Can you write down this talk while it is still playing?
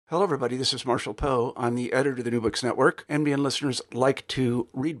Hello, everybody. This is Marshall Poe. I'm the editor of the New Books Network. NBN listeners like to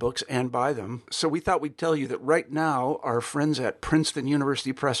read books and buy them. So we thought we'd tell you that right now, our friends at Princeton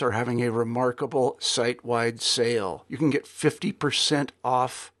University Press are having a remarkable site-wide sale. You can get 50%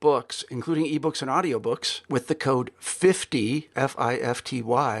 off books, including ebooks and audiobooks, with the code 50,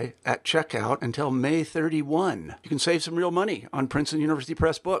 F-I-F-T-Y, at checkout until May 31. You can save some real money on Princeton University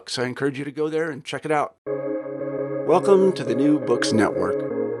Press books. I encourage you to go there and check it out. Welcome to the New Books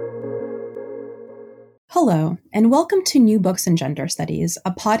Network. Hello, and welcome to New Books in Gender Studies,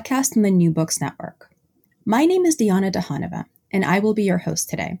 a podcast on the New Books Network. My name is Diana Dehanova, and I will be your host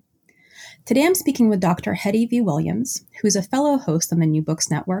today. Today I'm speaking with Dr. Hetty V. Williams, who is a fellow host on the New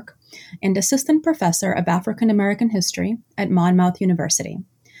Books Network and assistant professor of African American history at Monmouth University.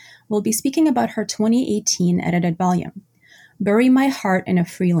 We'll be speaking about her 2018 edited volume, Bury My Heart in a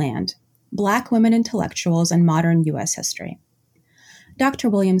Free Land, Black Women Intellectuals and Modern U.S. History. Dr.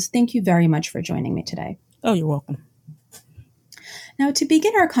 Williams, thank you very much for joining me today. Oh, you're welcome. Now, to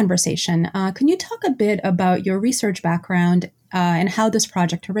begin our conversation, can you talk a bit about your research background and how this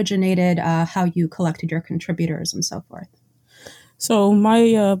project originated, how you collected your contributors, and so forth? So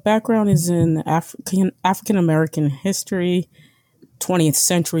my background is in African American history, 20th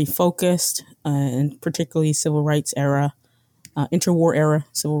century focused, and particularly civil rights era, interwar era,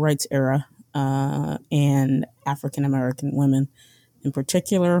 civil rights era, and African American women. In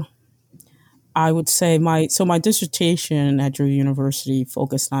particular, I would say my dissertation at Drew University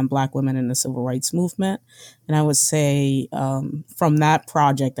focused on Black women in the civil rights movement. And I would say from that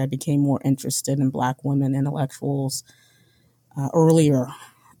project, I became more interested in Black women intellectuals earlier,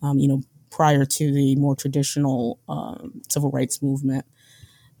 prior to the more traditional civil rights movement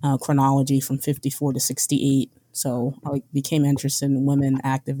chronology from 54 to 68. So I became interested in women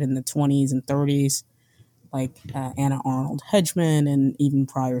active in the 20s and 30s. Like Anna Arnold Hedgeman, and even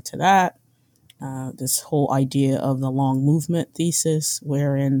prior to that, this whole idea of the long movement thesis,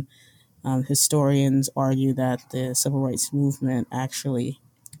 wherein historians argue that the civil rights movement actually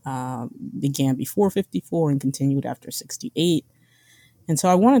began before 54 and continued after 68. And so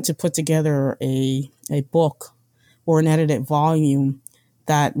I wanted to put together a book or an edited volume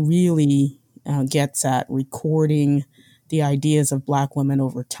that really gets at recording the ideas of Black women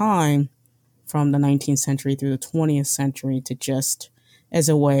over time from the 19th century through the 20th century, to just as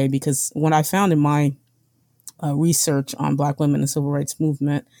a way, because what I found in my research on Black women in the civil rights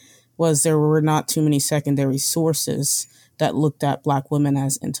movement was there were not too many secondary sources that looked at Black women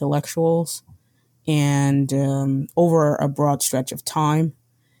as intellectuals and over a broad stretch of time.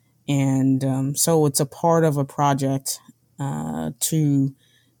 And so it's a part of a project to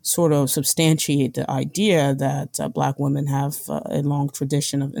sort of substantiate the idea that Black women have a long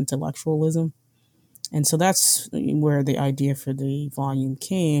tradition of intellectualism. And so that's where the idea for the volume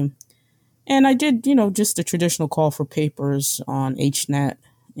came. And I did, just the traditional call for papers on HNet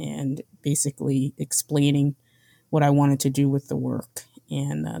and basically explaining what I wanted to do with the work.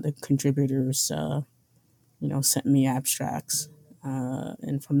 And the contributors, sent me abstracts.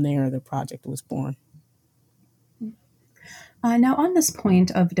 And from there, the project was born. Now, on this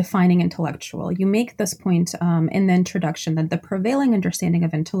point of defining intellectual, you make this point in the introduction that the prevailing understanding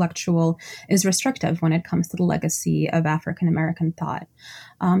of intellectual is restrictive when it comes to the legacy of African American thought.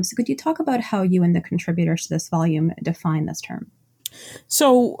 So could you talk about how you and the contributors to this volume define this term?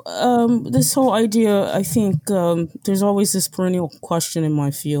 So this whole idea, I think there's always this perennial question in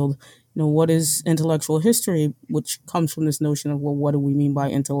my field, what is intellectual history, which comes from this notion of, well, what do we mean by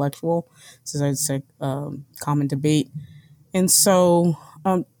intellectual? This is, I'd say, common debate. And so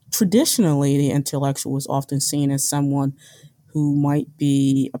traditionally, the intellectual is often seen as someone who might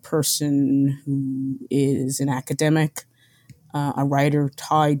be a person who is an academic, a writer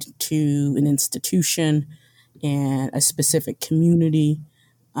tied to an institution and a specific community.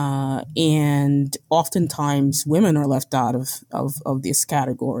 And oftentimes women are left out of this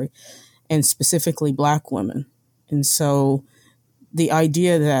category, and specifically Black women. And so the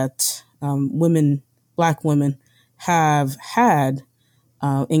idea that Black women, have had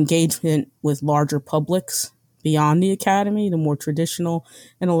engagement with larger publics beyond the academy, the more traditional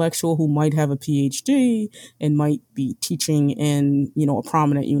intellectual who might have a PhD and might be teaching in, a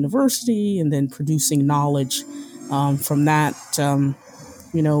prominent university and then producing knowledge from that,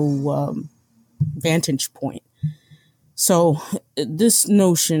 vantage point. So this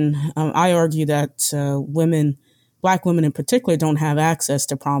notion, I argue that Black women in particular, don't have access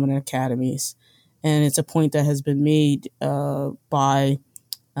to prominent academies. And it's a point that has been made by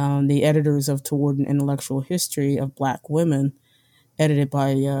the editors of Toward an Intellectual History of Black Women, edited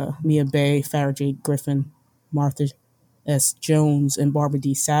by Mia Bay, Farah J. Griffin, Martha S. Jones and Barbara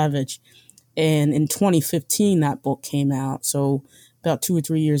D. Savage. And in 2015, that book came out. So about 2 or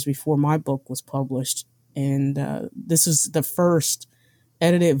 3 years before my book was published. And this is the first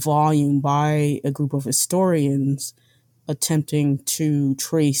edited volume by a group of historians attempting to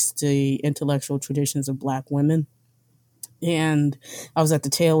trace the intellectual traditions of Black women. And I was at the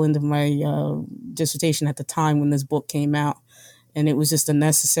tail end of my dissertation at the time when this book came out. And it was just a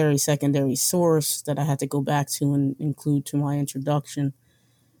necessary secondary source that I had to go back to and include to my introduction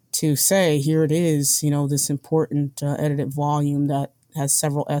to say, here it is, this important edited volume that has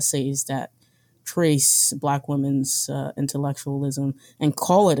several essays that trace Black women's intellectualism and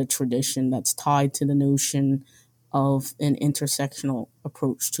call it a tradition that's tied to the notion of an intersectional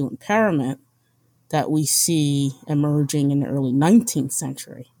approach to empowerment that we see emerging in the early 19th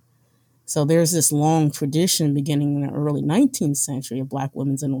century. So there's this long tradition beginning in the early 19th century of Black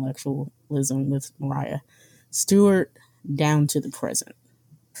women's intellectualism with Mariah Stewart down to the present.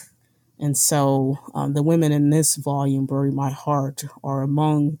 And so the women in this volume, Bury My Heart, are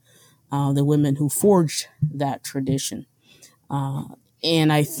among the women who forged that tradition.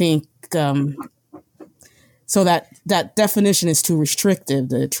 And I think so that definition is too restrictive,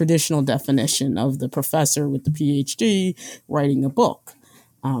 the traditional definition of the professor with the PhD writing a book.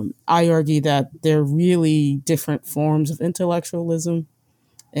 I argue that they're really different forms of intellectualism,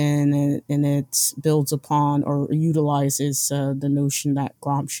 and it builds upon or utilizes the notion that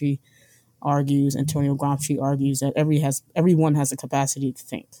Antonio Gramsci argues that everyone has a capacity to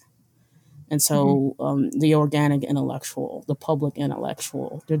think. And so the organic intellectual, the public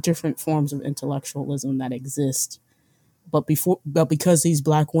intellectual, there are different forms of intellectualism that exist. But because these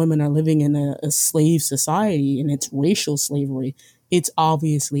Black women are living in a slave society and it's racial slavery, it's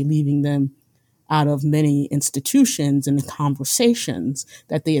obviously leaving them out of many institutions and the conversations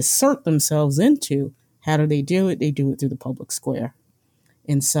that they assert themselves into. How do they do it? They do it through the public square.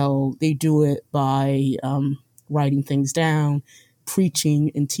 And so they do it by writing things down,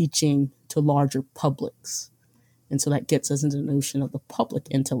 preaching and teaching to larger publics. And so that gets us into the notion of the public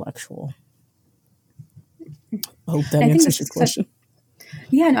intellectual. I hope that answers your question.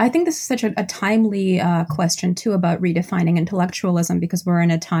 I think this is such a timely question too about redefining intellectualism, because we're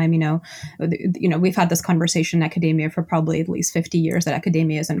in a time, we've had this conversation in academia for probably at least 50 years that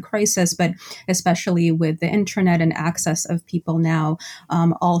academia is in crisis, but especially with the internet and access of people now,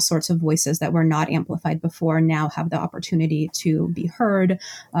 all sorts of voices that were not amplified before now have the opportunity to be heard,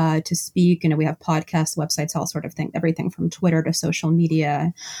 to speak. We have podcasts, websites, all sort of things, everything from Twitter to social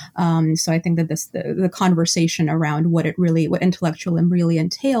media. So I think that the conversation around what intellectualism really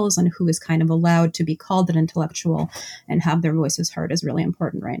entails and who is kind of allowed to be called an intellectual and have their voices heard is really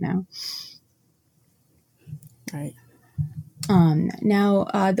important right now. Right. Now,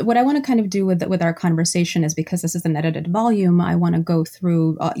 what I want to kind of do with our conversation is, because this is an edited volume, I want to go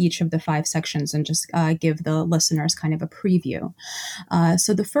through each of the 5 sections and just give the listeners kind of a preview.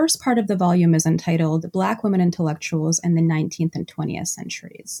 So the first part of the volume is entitled Black Women Intellectuals in the 19th and 20th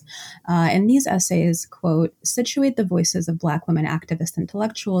Centuries. And these essays, quote, situate the voices of Black women activist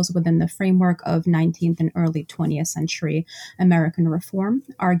intellectuals within the framework of 19th and early 20th century American reform,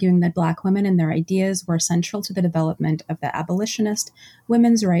 arguing that Black women and their ideas were central to the development of the abolitionist,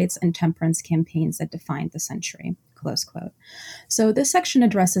 women's rights, and temperance campaigns that defined the century, close quote. So this section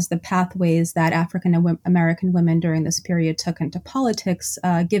addresses the pathways that African American women during this period took into politics,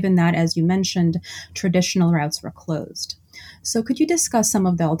 given that, as you mentioned, traditional routes were closed. So could you discuss some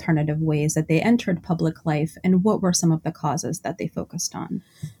of the alternative ways that they entered public life, and what were some of the causes that they focused on?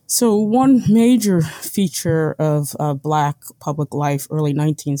 So one major feature of Black public life, early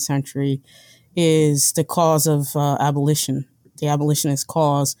 19th century, is the cause of abolition, the abolitionist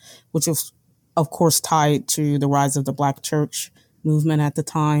cause, which was, of course, tied to the rise of the Black church movement at the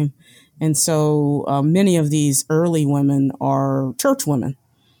time. And so many of these early women are church women,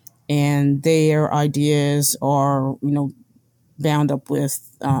 and their ideas are, bound up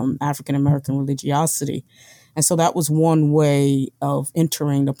with African-American religiosity. And so that was one way of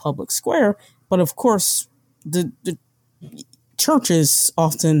entering the public square. But of course, the churches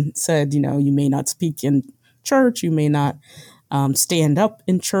often said, you may not speak in church, you may not stand up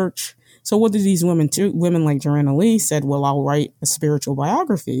in church. So what did these women do? Women like Joanna Lee said, well, I'll write a spiritual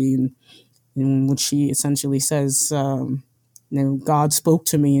biography, in which she essentially says, God spoke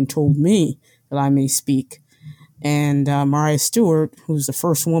to me and told me that I may speak. And Mariah Stewart, who's the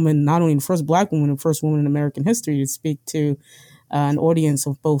first woman, not only the first Black woman, the first woman in American history to speak to an audience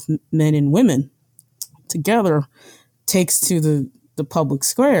of both men and women together, takes to the public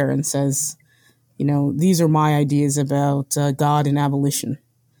square and says, these are my ideas about God and abolition.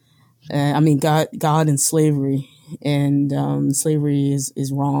 God and slavery. and slavery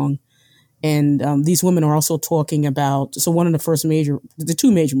is wrong. And these women are also talking about, so one of the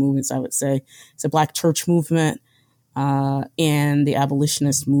two major movements, I would say, is the Black church movement and the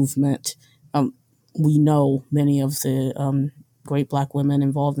abolitionist movement. We know many of the great Black women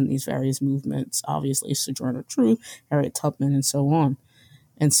involved in these various movements, obviously Sojourner Truth, Harriet Tubman, and so on.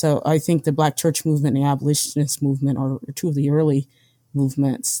 And so I think the Black church movement and the abolitionist movement are two of the early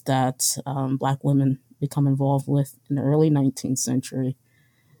movements that Black women become involved with in the early 19th century.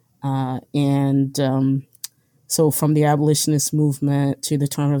 So from the abolitionist movement to the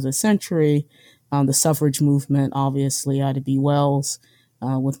turn of the century, the suffrage movement, obviously, Ida B. Wells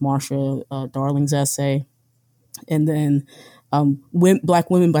with Marcia Darling's essay. And then Black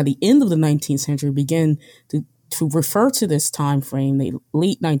women by the end of the 19th century begin to refer to this time frame, the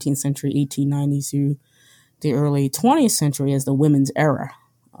late 19th century, 1890s through the early 20th century, as the women's era.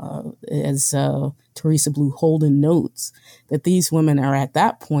 As Teresa Blue Holden notes, that these women are at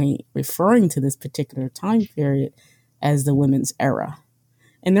that point referring to this particular time period as the women's era.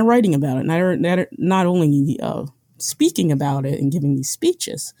 And they're writing about it. And they're not only speaking about it and giving these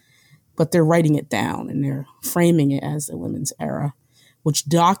speeches, but they're writing it down and they're framing it as the women's era, which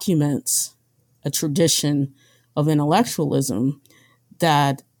documents a tradition of intellectualism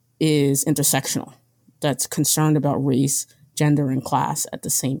that is intersectional, that's concerned about race, gender, and class at the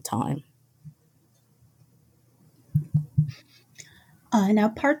same time. Now,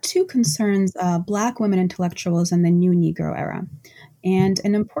 part 2 concerns Black women intellectuals in the New Negro era. And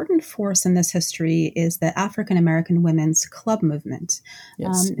an important force in this history is the African American Women's Club movement.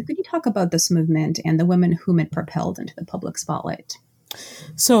 Yes. Could you talk about this movement and the women whom it propelled into the public spotlight?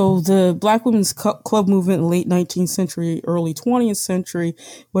 So the Black Women's Club movement in the late 19th century, early 20th century,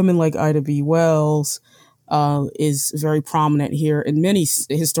 women like Ida B. Wells is very prominent here. And many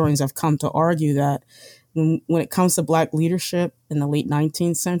historians have come to argue that when it comes to Black leadership in the late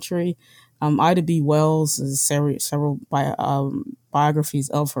 19th century, Ida B. Wells, is several biographies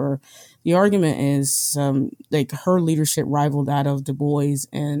of her. The argument is like her leadership rivaled that of Du Bois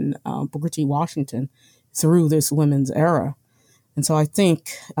and Booker T. Washington through this women's era. And so I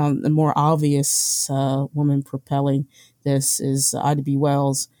think the more obvious woman propelling this is Ida B.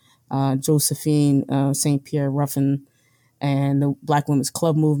 Wells, Josephine St. Pierre Ruffin, and the Black Women's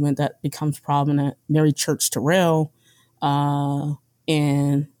Club movement that becomes prominent, Mary Church Terrell,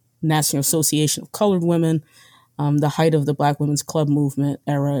 and National Association of Colored Women. The height of the Black Women's Club movement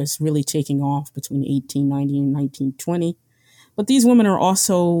era is really taking off between 1890 and 1920. But these women are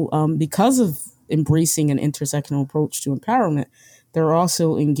also, because of embracing an intersectional approach to empowerment, they're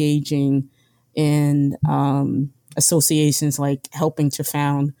also engaging in associations like helping to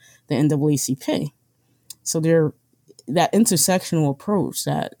found the NAACP. So that intersectional approach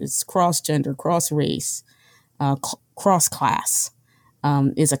that is cross-gender, cross-race, cross-class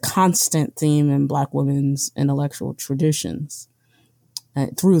is a constant theme in Black women's intellectual traditions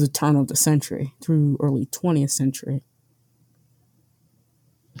through the turn of the century, through early 20th century.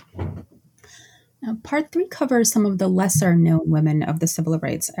 Now, part 3 covers some of the lesser known women of the civil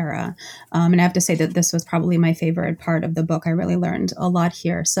rights era. And I have to say that this was probably my favorite part of the book. I really learned a lot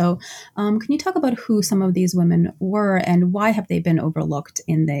here. So can you talk about who some of these women were and why have they been overlooked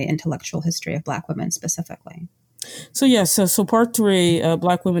in the intellectual history of Black women specifically? So yes, so part 3,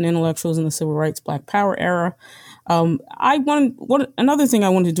 Black women intellectuals in the civil rights, Black Power era. Another thing I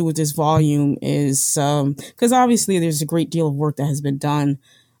wanted to do with this volume is, because obviously there's a great deal of work that has been done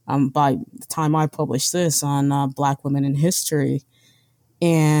by the time I published this on Black women in history,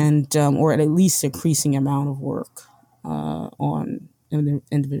 and or at least an increasing amount of work on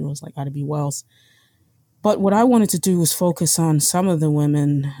individuals like Ida B. Wells. But what I wanted to do was focus on some of the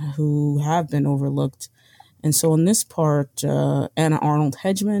women who have been overlooked. And so in this part, Anna Arnold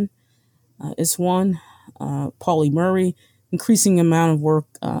Hedgeman is one. Pauli Murray, increasing amount of work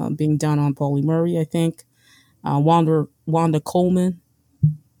being done on Pauli Murray, I think. Wanda Coleman.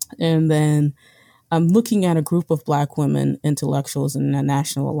 And then I'm looking at a group of Black women intellectuals in the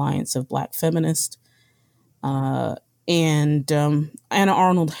National Alliance of Black Feminists. And Anna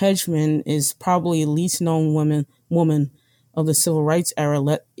Arnold Hedgeman is probably the least known woman of the civil rights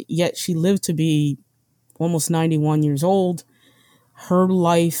era, yet she lived to be almost 91 years old. Her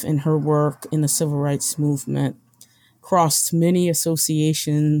life and her work in the civil rights movement crossed many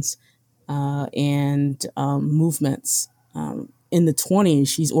associations and movements. In the 20s,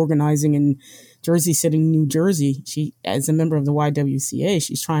 she's organizing in Jersey City, New Jersey. She, as a member of the YWCA,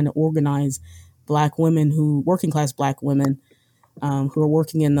 she's trying to organize Black women working class Black women who are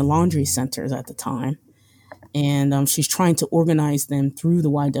working in the laundry centers at the time. And she's trying to organize them through the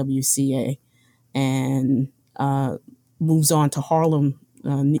YWCA. And moves on to Harlem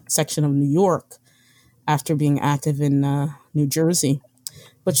section of New York after being active in New Jersey.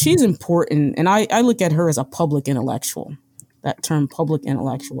 But she's important, and I look at her as a public intellectual. That term public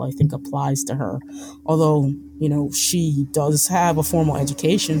intellectual, I think, applies to her. Although, she does have a formal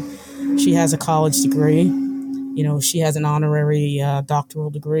education. She has a college degree. She has an honorary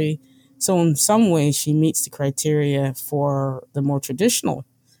doctoral degree. So in some ways, she meets the criteria for the more traditional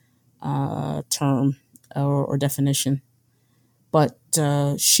term or definition. But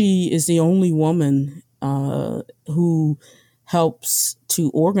she is the only woman who helps to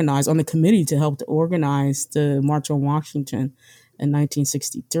organize, on the committee to help to organize the March on Washington in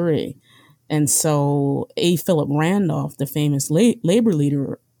 1963. And so A. Philip Randolph, the famous labor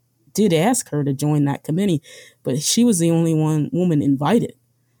leader, did ask her to join that committee, but she was the only woman invited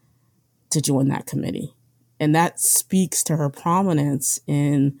to join that committee. And that speaks to her prominence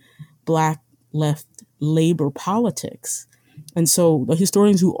in Black left labor politics. And so the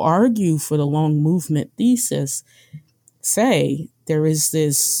historians who argue for the long movement thesis say there is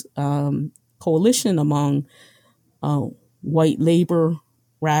this coalition among white labor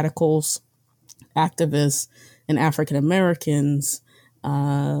radicals, activists, and African Americans,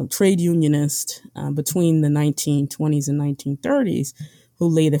 trade unionists between the 1920s and 1930s who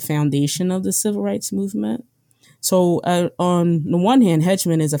lay the foundation of the civil rights movement. So on the one hand,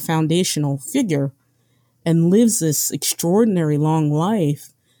 Hedgeman is a foundational figure and lives this extraordinary long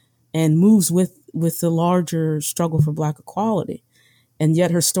life and moves with the larger struggle for Black equality. And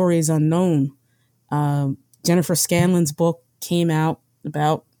yet her story is unknown. Jennifer Scanlon's book came out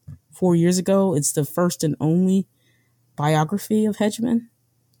about 4 years ago. It's the first and only biography of Hedgeman.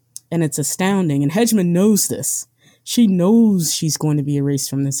 And it's astounding. And Hedgeman knows this. She knows she's going to be erased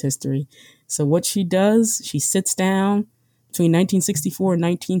from this history. So what she does, she sits down between 1964 and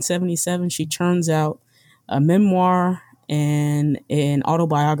 1977. She churns out a memoir and an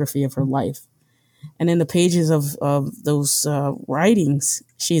autobiography of her life. And in the pages of those writings,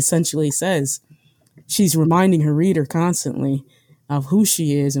 she essentially says she's reminding her reader constantly of who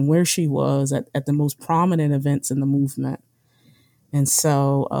she is and where she was at the most prominent events in the movement. And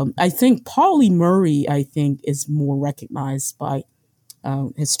so I think Pauli Murray, is more recognized by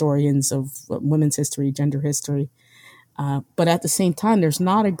historians of women's history, gender history. But at the same time, there's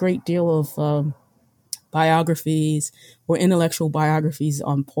not a great deal of biographies or intellectual biographies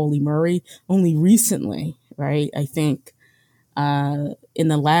on Pauli Murray. Only recently, right? I think in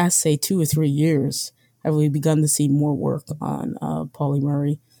the last, say, 2 or 3 years, have we begun to see more work on Pauli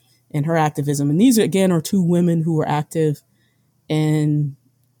Murray and her activism. And these, again, are two women who were active in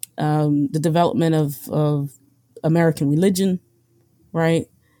the development of American religion, right?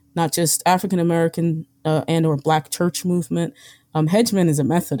 Not just African American and or Black church movement. Hedgeman is a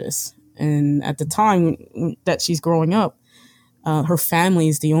Methodist. And at the time that she's growing up, her family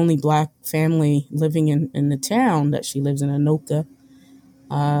is the only Black family living in the town that she lives in, Anoka.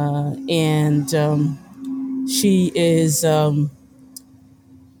 And she is,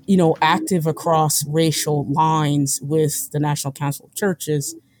 active across racial lines with the National Council of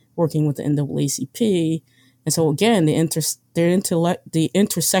Churches, working with the NAACP. And so again, the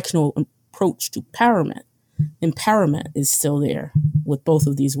intersectional approach to empowerment is still there with both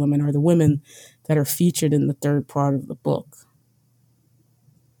of these women, or the women that are featured in the third part of the book.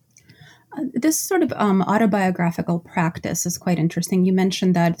 This sort of autobiographical practice is quite interesting. You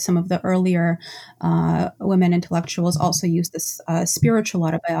mentioned that some of the earlier women intellectuals also used this spiritual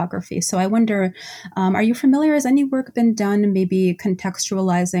autobiography. So I wonder, are you familiar? Has any work been done maybe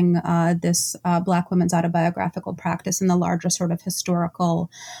contextualizing this Black women's autobiographical practice in the larger sort of historical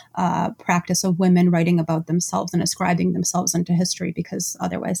practice of women writing about themselves and ascribing themselves into history, because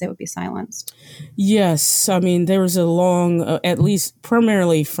otherwise they would be silenced? Yes. I mean, there was a long, at least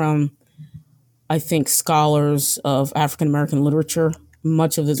primarily from, I think, scholars of African American literature.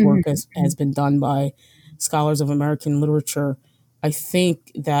 Much of this work has been done by scholars of American literature. I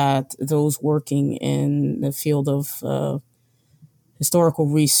think that those working in the field of historical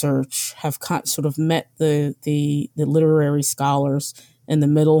research have sort of met the literary scholars in the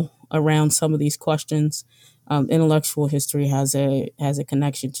middle around some of these questions. Intellectual history has a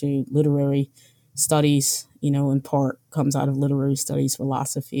connection to literary studies. In part comes out of literary studies,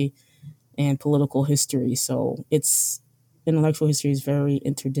 philosophy, and political history. So intellectual history is very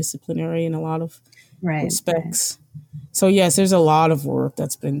interdisciplinary in a lot of respects. Right. So yes, there's a lot of work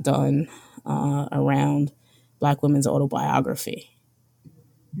that's been done around Black women's autobiography.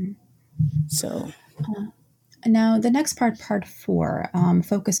 Mm-hmm. So now the next part 4,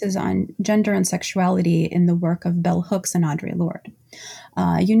 focuses on gender and sexuality in the work of Bell Hooks and Audre Lorde.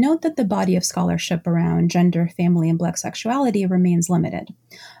 You note that the body of scholarship around gender, family, and Black sexuality remains limited.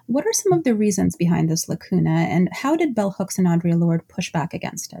 What are some of the reasons behind this lacuna, and how did Bell Hooks and Audre Lorde push back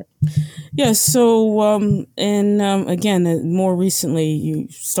against it? Yes, so again, more recently, you're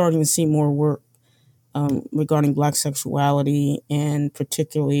starting to see more work regarding Black sexuality and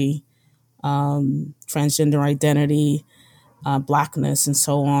particularly transgender identity, Blackness, and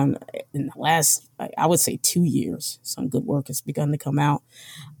so on. In the last, I would say, 2 years, some good work has begun to come out.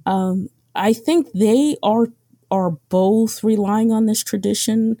 I think they are both relying on this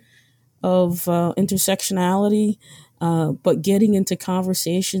tradition of intersectionality, but getting into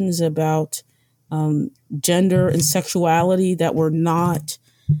conversations about gender and sexuality that were not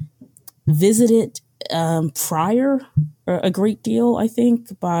visited prior a great deal, I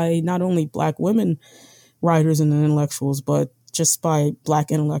think, by not only Black women writers and intellectuals, but just by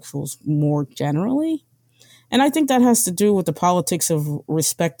Black intellectuals more generally. And I think that has to do with the politics of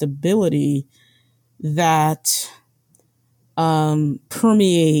respectability that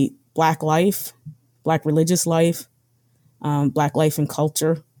permeate Black life, Black religious life, Black life and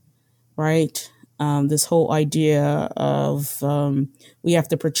culture, right? This whole idea of we have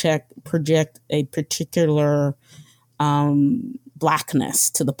to project a particular Blackness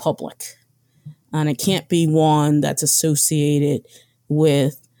to the public. And it can't be one that's associated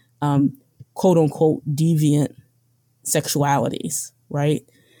with quote unquote deviant sexualities, right?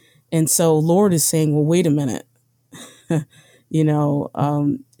 And so Lorde is saying, well, wait a minute.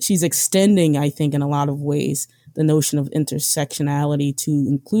 She's extending, I think, in a lot of ways, the notion of intersectionality to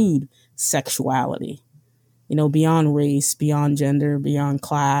include sexuality, beyond race, beyond gender, beyond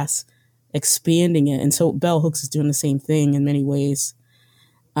class, expanding it. And so Bell Hooks is doing the same thing in many ways,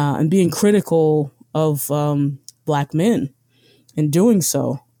 and being critical of Black men in doing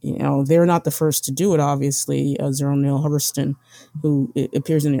so. They're not the first to do it, obviously. Zora Neale Hurston, who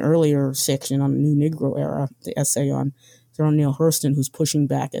appears in the earlier section on the New Negro Era, the essay on Zora Neale Hurston, who's pushing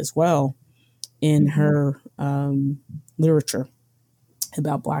back as well in her literature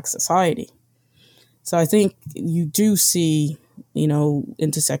about Black society. So I think you do see,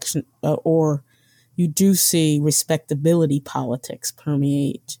 intersection or you do see respectability politics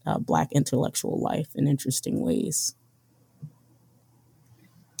permeate Black intellectual life in interesting ways.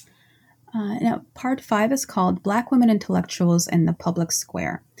 Now, part 5 is called Black Women Intellectuals in the Public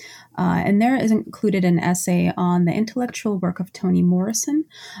Square. And there is included an essay on the intellectual work of Toni Morrison,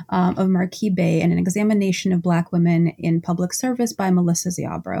 of Marquis Bey, and an examination of Black women in public service by Melissa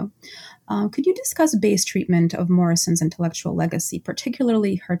Ziobro. Could you discuss Bey's treatment of Morrison's intellectual legacy,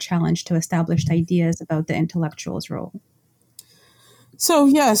 particularly her challenge to established ideas about the intellectual's role? So,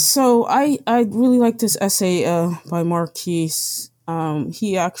 yes, I really like this essay by Marquis.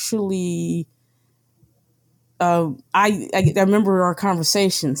 He actually, I remember our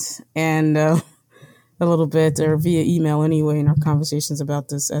conversations and a little bit, or via email anyway, in our conversations about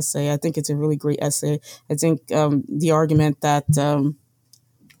this essay. I think it's a really great essay. I think the argument that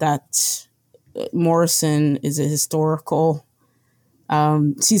Morrison is a historical,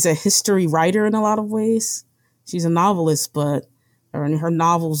 she's a history writer in a lot of ways. She's a novelist, but her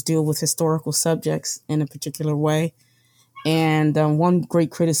novels deal with historical subjects in a particular way. And one great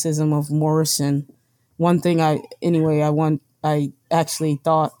criticism of Morrison, one thing I actually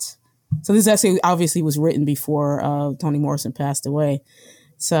thought, so this essay obviously was written before Toni Morrison passed away.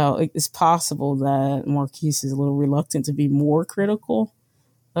 So it's possible that Marquis is a little reluctant to be more critical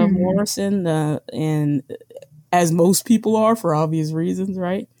of Morrison, and as most people are for obvious reasons,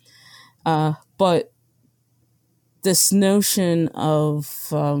 right? But this notion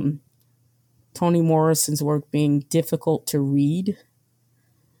of Toni Morrison's work being difficult to read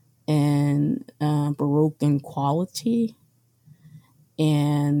and Baroque in quality.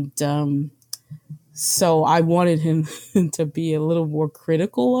 And so I wanted him to be a little more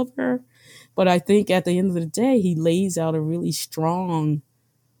critical of her. But I think at the end of the day, he lays out a really strong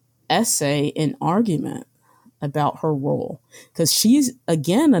essay and argument about her role. Because she's,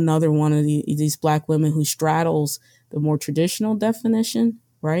 again, another one of these Black women who straddles the more traditional definition,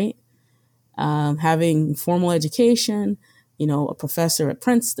 right? Having formal education, a professor at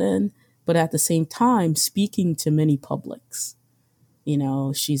Princeton, but at the same time speaking to many publics.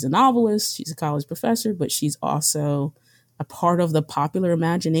 She's a novelist, she's a college professor, but she's also a part of the popular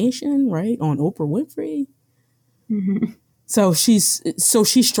imagination, right? On Oprah Winfrey. Mm-hmm. So she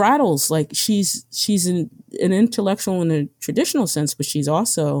straddles, like she's an intellectual in a traditional sense, but she's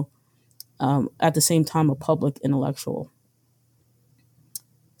also at the same time a public intellectual.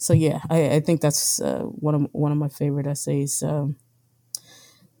 So yeah, I think that's one of my favorite essays.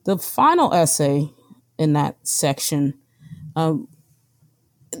 The final essay in that section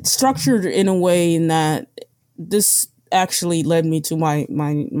structured in a way in that this actually led me to my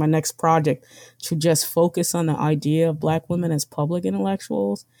next project, to just focus on the idea of Black women as public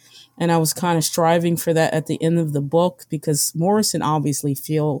intellectuals. And I was kind of striving for that at the end of the book, because Morrison obviously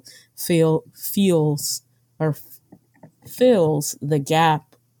fills the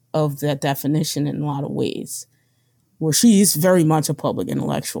gap of that definition in a lot of ways, where she is very much a public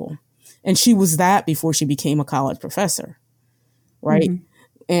intellectual. And she was that before she became a college professor, right?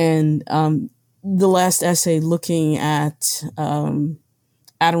 Mm-hmm. And the last essay, looking at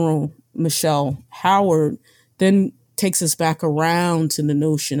Admiral Michelle Howard, then takes us back around to the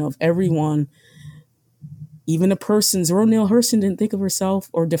notion of everyone, even a person. Zora Neale Hurston didn't think of herself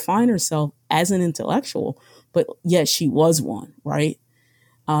or define herself as an intellectual, but yet she was one, right?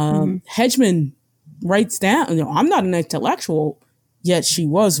 Hedgeman writes down, I'm not an intellectual, yet she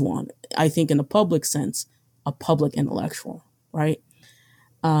was one. I think in a public sense, a public intellectual, right?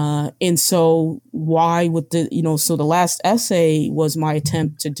 And so why would so the last essay was my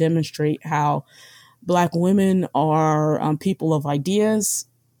attempt to demonstrate how Black women are people of ideas,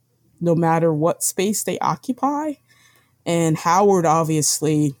 no matter what space they occupy. And Howard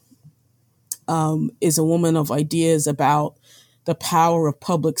obviously is a woman of ideas about the power of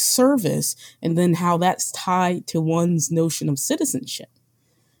public service, and then how that's tied to one's notion of citizenship,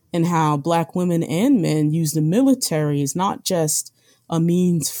 and how Black women and men use the military as not just a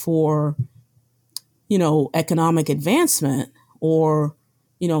means for, economic advancement or,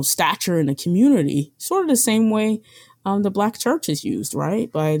 stature in the community, sort of the same way the Black church is used,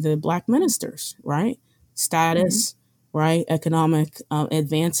 right, by the Black ministers, right? Status, right? Economic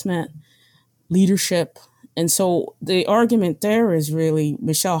advancement, leadership. And so the argument there is really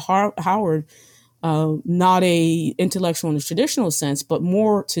Michelle Howard, not a intellectual in the traditional sense, but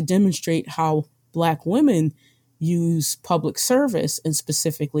more to demonstrate how Black women use public service, and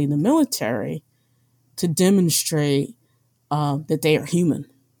specifically the military, to demonstrate that they are human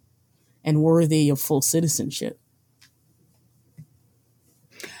and worthy of full citizenship.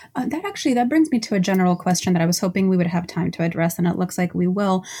 That brings me to a general question that I was hoping we would have time to address, and it looks like we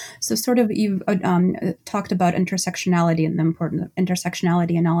will. So you've talked about intersectionality and the importance of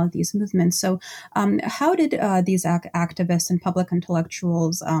intersectionality in all of these movements. So how did these activists and public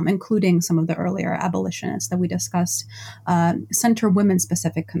intellectuals, including some of the earlier abolitionists that we discussed, center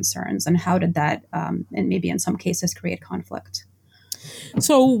women-specific concerns, and how did that, and maybe in some cases, create conflict?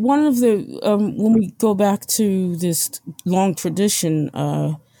 So one of the, when we go back to this long tradition,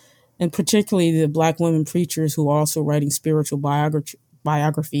 and particularly the Black women preachers who are also writing spiritual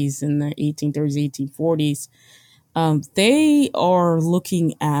biographies in the 1830s, 1840s, they are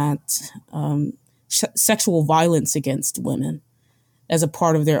looking at sexual violence against women as a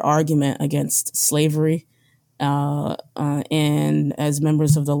part of their argument against slavery, and as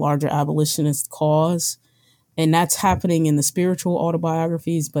members of the larger abolitionist cause. And that's happening in the spiritual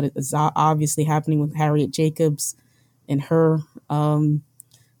autobiographies, but it's obviously happening with Harriet Jacobs in her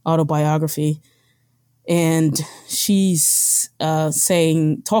autobiography. And she's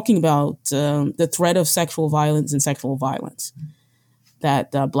talking about the threat of sexual violence and sexual violence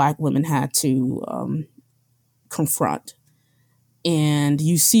that Black women had to confront. And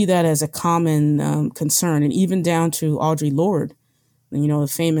you see that as a common concern, and even down to Audre Lorde, the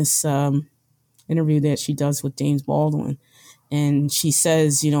famous interview that she does with James Baldwin. And she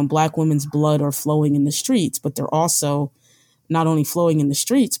says, Black women's blood are flowing in the streets, but they're also not only flowing in the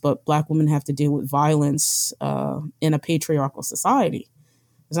streets, but Black women have to deal with violence in a patriarchal society.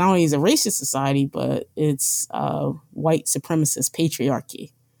 It's not only a racist society, but it's white supremacist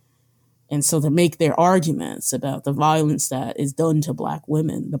patriarchy. And so to make their arguments about the violence that is done to Black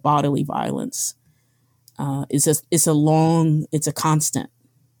women, the bodily violence, it's a constant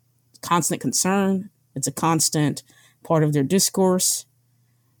concern. It's a constant part of their discourse.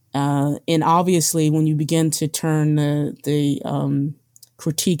 And obviously, when you begin to turn the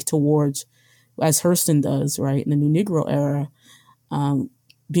critique towards, as Hurston does, right, in the New Negro era,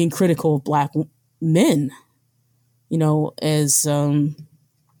 being critical of Black men, as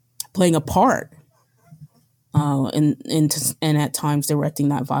playing a part, and at times directing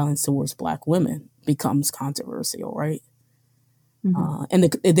that violence towards Black women becomes controversial, right? Mm-hmm.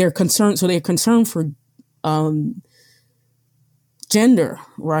 And they're concerned. So they're concerned for gender,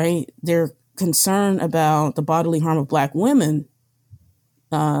 right? They're concerned about the bodily harm of Black women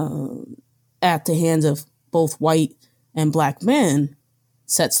at the hands of both white and Black men,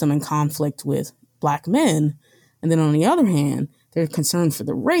 sets them in conflict with Black men. And then on the other hand, they're concerned for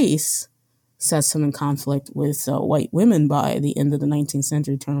the race, sets them in conflict with white women by the end of the 19th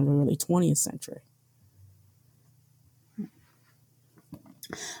century, turn of the early 20th century.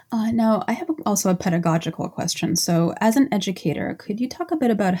 Now, I have also a pedagogical question. So, as an educator, could you talk a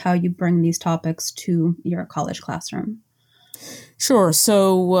bit about how you bring these topics to your college classroom? Sure.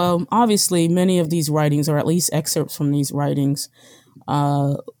 So obviously, many of these writings, or at least excerpts from these writings,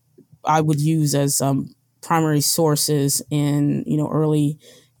 I would use as primary sources in early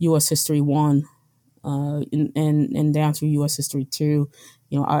U.S. History 1 and down through U.S. History 2.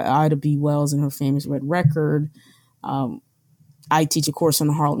 Ida B. Wells and her famous Red Record. I teach a course on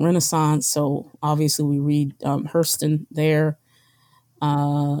the Harlem Renaissance, so obviously we read Hurston there.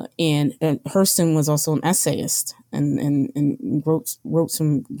 And Hurston was also an essayist and wrote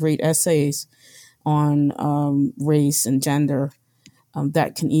some great essays on race and gender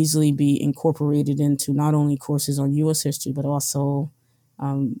that can easily be incorporated into not only courses on U.S. history, but also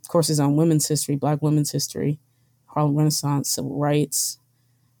courses on women's history, Black women's history, Harlem Renaissance, civil rights.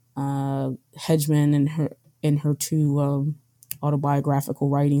 Hedgeman and her two autobiographical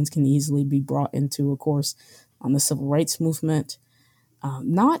writings can easily be brought into a course on the civil rights movement.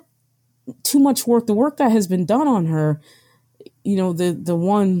 Not too much work. The work that has been done on her, the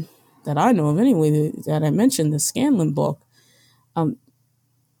one that I know of anyway, that I mentioned, the Scanlon book,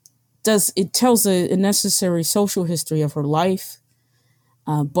 tells a necessary social history of her life.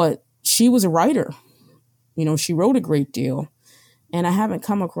 But she was a writer. She wrote a great deal. And I haven't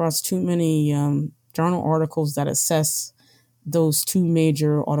come across too many journal articles that assess those two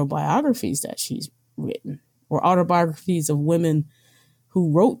major autobiographies that she's written, or autobiographies of women who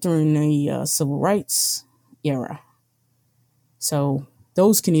wrote during the civil rights era. So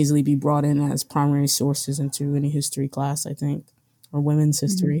those can easily be brought in as primary sources into any history class, I think, or women's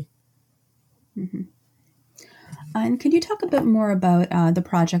history. Mm-hmm. And could you talk a bit more about the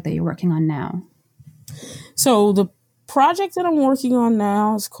project that you're working on now? So the project that I'm working on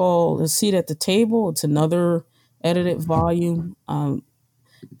now is called A Seat at the Table. It's another edited volume,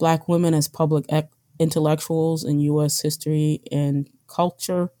 Black Women as Public Intellectuals in U.S. History and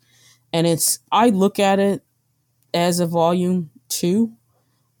Culture. And I look at it as a volume 2,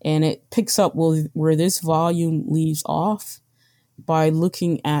 and it picks up where this volume leaves off by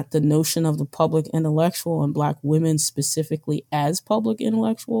looking at the notion of the public intellectual and Black women specifically as public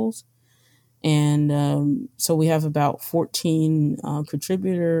intellectuals. And so we have about 14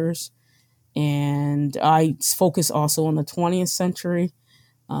 contributors, and I focus also on the 20th century.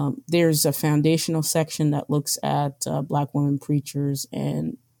 There's a foundational section that looks at Black women preachers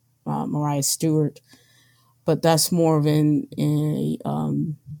and Mariah Stewart, but that's more of an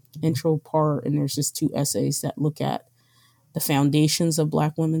intro part, and there's just 2 essays that look at the foundations of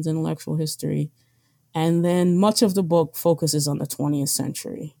Black women's intellectual history. And then much of the book focuses on the 20th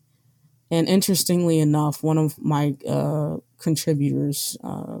century. And interestingly enough, one of my contributors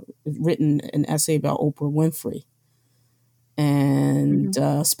written an essay about Oprah Winfrey and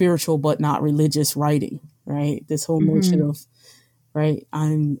spiritual but not religious writing, right? This whole notion of, right,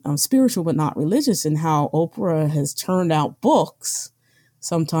 I'm spiritual but not religious, and how Oprah has turned out books,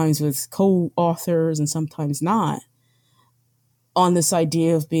 sometimes with co-authors and sometimes not, on this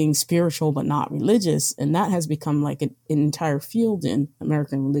idea of being spiritual but not religious. And that has become like an entire field in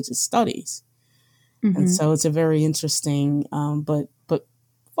American religious studies. And so it's a very interesting, but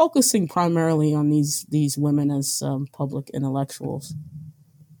focusing primarily on these women as public intellectuals.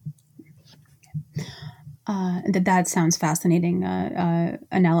 That sounds fascinating.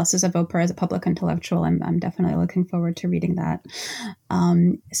 Analysis of Oprah as a public intellectual. I'm definitely looking forward to reading that.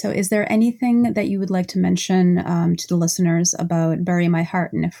 So is there anything that you would like to mention to the listeners about Bury My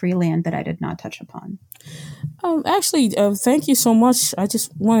Heart in a Free Land that I did not touch upon? Actually, thank you so much. I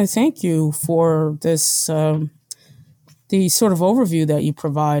just want to thank you for this, the sort of overview that you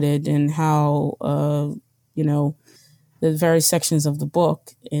provided, and how, the various sections of the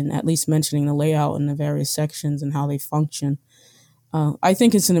book, and at least mentioning the layout and the various sections and how they function. I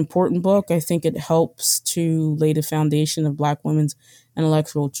think it's an important book. I think it helps to lay the foundation of Black women's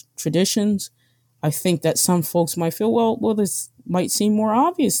intellectual traditions. I think that some folks might feel, well, this might seem more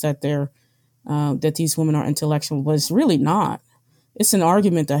obvious that that these women are intellectual, but it's really not. It's an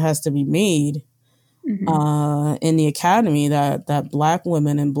argument that has to be made in the academy that Black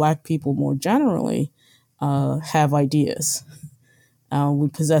women and Black people more generally have ideas. We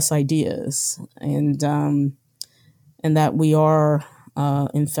possess ideas, and that we are,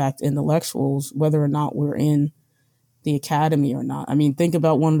 in fact, intellectuals, whether or not we're in the academy or not. I mean, think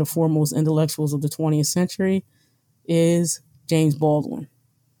about one of the foremost intellectuals of the 20th century is James Baldwin,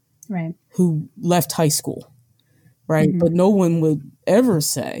 right? Who left high school, right? But no one would ever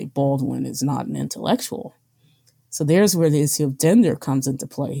say Baldwin is not an intellectual. So there's where the issue of gender comes into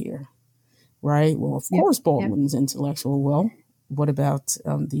play here. Right. Well, of course, Baldwin's intellectual. Well, what about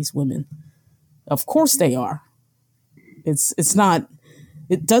these women? Of course they are. It's not,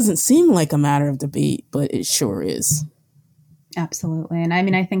 it doesn't seem like a matter of debate, but it sure is. Absolutely. And I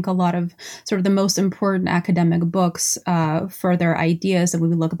mean, I think a lot of sort of the most important academic books for their ideas, and we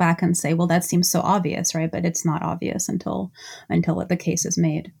would look back and say, well, that seems so obvious, right? But it's not obvious until the case is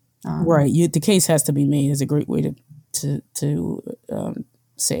made. Right. The case has to be made is a great way to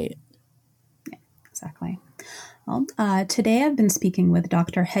say it. Yeah, exactly. Well, today I've been speaking with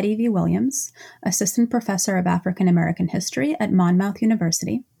Dr. Hetty V. Williams, Assistant Professor of African American History at Monmouth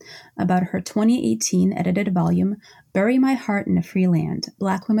University, about her 2018 edited volume, Bury My Heart in a Free Land,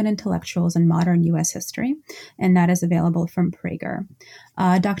 Black Women Intellectuals in Modern U.S. History, and that is available from Praeger.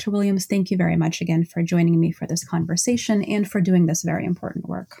 Dr. Williams, thank you very much again for joining me for this conversation and for doing this very important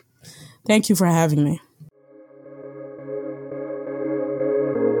work. Thank you for having me.